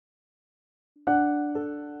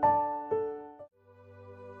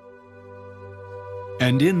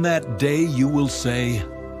And in that day you will say,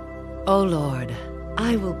 O Lord,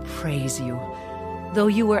 I will praise you. Though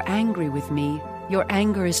you were angry with me, your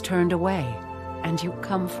anger is turned away, and you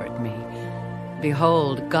comfort me.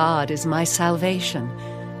 Behold, God is my salvation.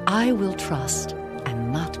 I will trust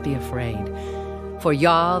and not be afraid. For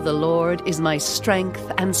Yah, the Lord, is my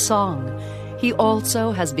strength and song. He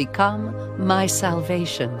also has become my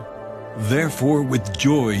salvation. Therefore with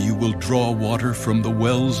joy you will draw water from the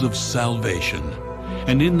wells of salvation.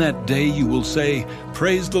 And in that day you will say,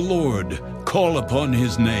 Praise the Lord, call upon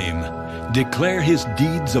his name. Declare his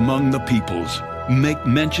deeds among the peoples. Make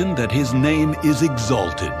mention that his name is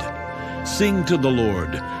exalted. Sing to the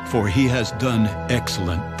Lord, for he has done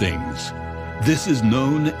excellent things. This is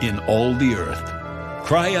known in all the earth.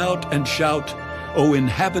 Cry out and shout, O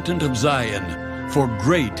inhabitant of Zion, for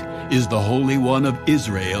great is the Holy One of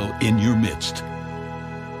Israel in your midst.